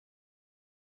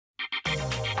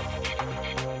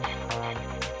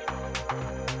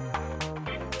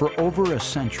For over a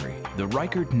century, the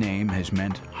Reichert name has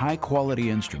meant high-quality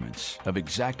instruments of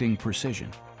exacting precision,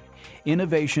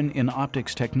 innovation in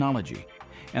optics technology,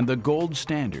 and the gold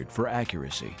standard for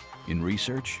accuracy in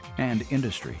research and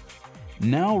industry.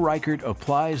 Now Reichert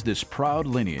applies this proud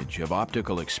lineage of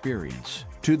optical experience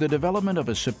to the development of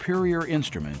a superior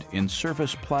instrument in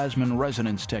surface plasmon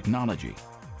resonance technology,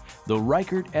 the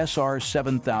Reichert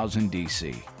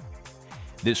SR7000DC.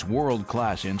 This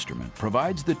world-class instrument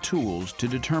provides the tools to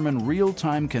determine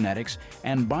real-time kinetics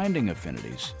and binding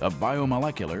affinities of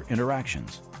biomolecular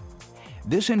interactions.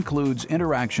 This includes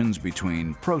interactions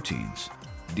between proteins,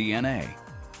 DNA,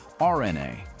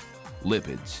 RNA,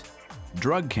 lipids,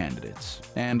 drug candidates,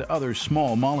 and other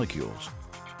small molecules.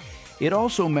 It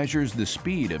also measures the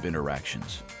speed of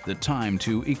interactions, the time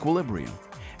to equilibrium,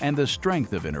 and the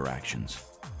strength of interactions.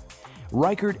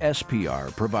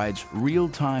 ReichertSPR provides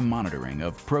real-time monitoring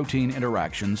of protein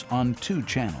interactions on two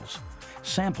channels,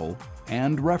 sample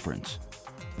and reference.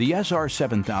 The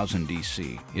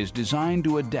SR7000DC is designed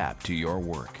to adapt to your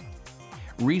work.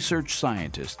 Research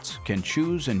scientists can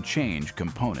choose and change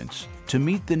components to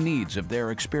meet the needs of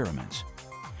their experiments.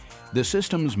 The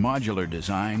system's modular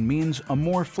design means a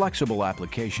more flexible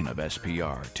application of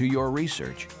SPR to your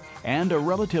research and a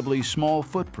relatively small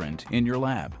footprint in your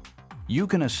lab. You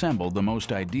can assemble the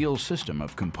most ideal system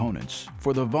of components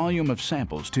for the volume of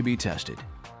samples to be tested.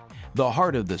 The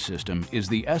heart of the system is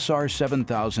the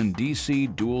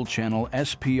SR7000DC dual-channel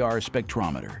SPR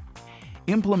spectrometer.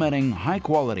 Implementing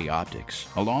high-quality optics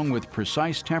along with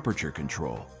precise temperature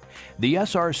control, the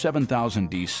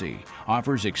SR7000DC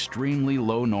offers extremely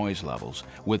low noise levels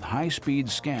with high-speed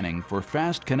scanning for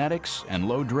fast kinetics and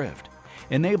low drift,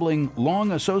 enabling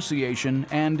long association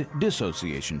and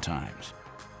dissociation times.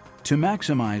 To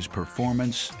maximize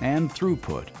performance and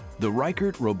throughput, the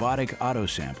Reichert robotic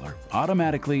autosampler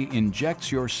automatically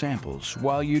injects your samples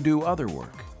while you do other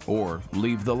work or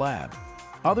leave the lab.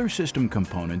 Other system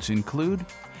components include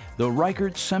the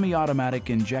Reichert semi-automatic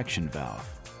injection valve,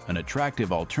 an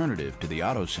attractive alternative to the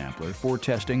autosampler for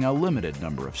testing a limited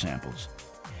number of samples.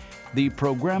 The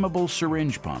programmable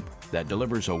syringe pump that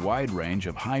delivers a wide range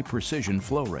of high-precision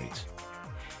flow rates.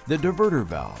 The diverter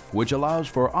valve, which allows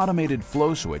for automated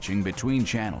flow switching between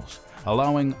channels,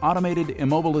 allowing automated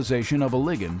immobilization of a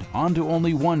ligand onto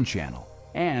only one channel,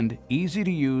 and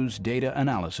easy-to-use data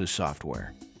analysis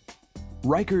software.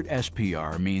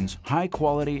 ReichertSPR means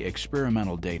high-quality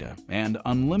experimental data and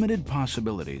unlimited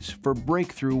possibilities for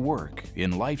breakthrough work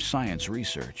in life science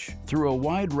research through a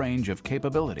wide range of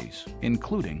capabilities,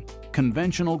 including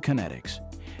conventional kinetics,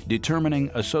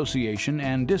 determining association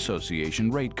and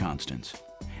dissociation rate constants,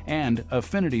 and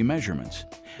affinity measurements,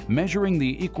 measuring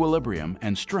the equilibrium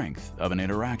and strength of an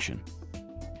interaction.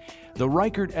 The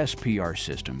ReichertSPR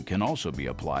system can also be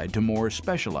applied to more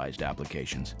specialized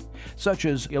applications, such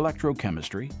as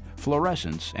electrochemistry,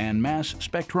 fluorescence, and mass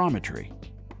spectrometry.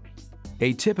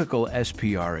 A typical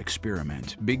SPR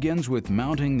experiment begins with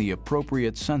mounting the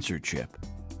appropriate sensor chip,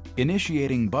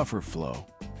 initiating buffer flow,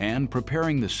 and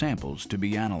preparing the samples to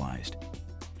be analyzed.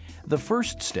 The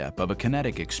first step of a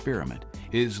kinetic experiment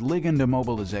is ligand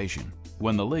immobilization,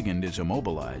 when the ligand is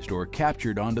immobilized or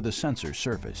captured onto the sensor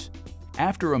surface.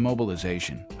 After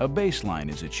immobilization, a baseline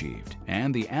is achieved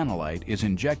and the analyte is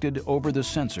injected over the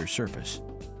sensor surface.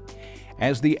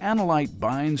 As the analyte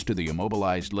binds to the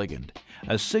immobilized ligand,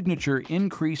 a signature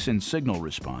increase in signal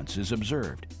response is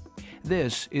observed.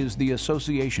 This is the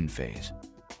association phase.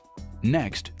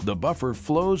 Next, the buffer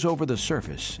flows over the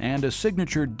surface and a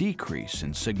signature decrease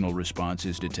in signal response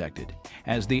is detected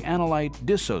as the analyte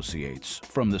dissociates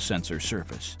from the sensor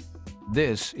surface.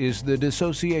 This is the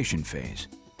dissociation phase.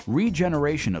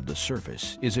 Regeneration of the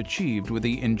surface is achieved with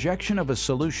the injection of a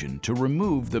solution to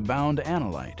remove the bound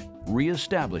analyte,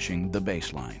 re-establishing the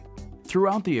baseline.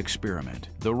 Throughout the experiment,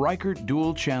 the Reichert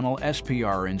dual-channel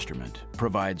SPR instrument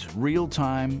provides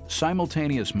real-time,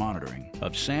 simultaneous monitoring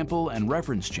of sample and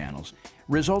reference channels,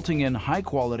 resulting in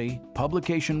high-quality,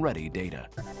 publication-ready data.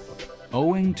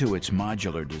 Owing to its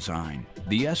modular design,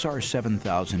 the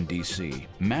SR7000DC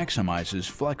maximizes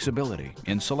flexibility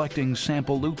in selecting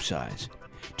sample loop size,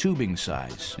 tubing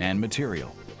size and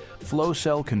material, flow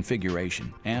cell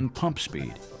configuration, and pump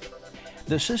speed.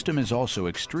 The system is also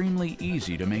extremely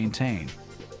easy to maintain.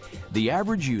 The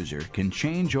average user can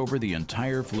change over the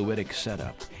entire fluidic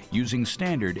setup using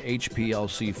standard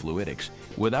HPLC fluidics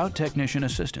without technician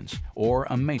assistance or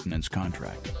a maintenance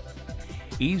contract.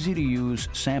 Easy-to-use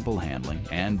sample handling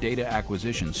and data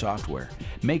acquisition software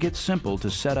make it simple to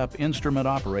set up instrument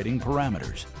operating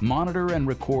parameters, monitor and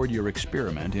record your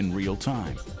experiment in real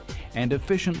time, and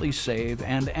efficiently save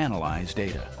and analyze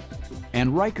data.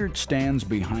 And Reichert stands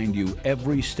behind you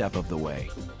every step of the way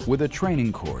with a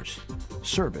training course,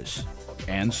 service,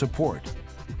 and support.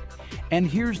 And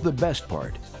here's the best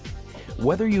part.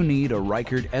 Whether you need a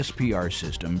Reichert SPR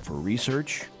system for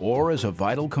research or as a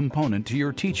vital component to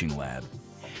your teaching lab,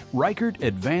 Reichert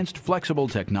Advanced Flexible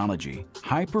Technology,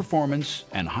 high performance,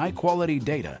 and high quality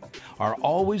data are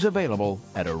always available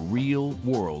at a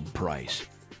real-world price.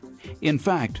 In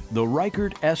fact, the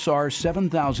Reichert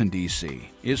SR7000DC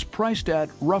is priced at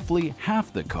roughly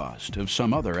half the cost of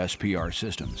some other SPR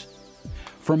systems.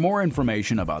 For more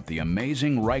information about the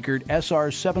amazing Reichert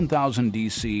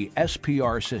SR7000DC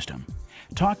SPR system,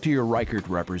 talk to your Reichert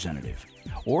representative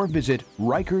or visit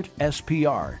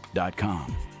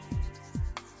ReichertSPR.com.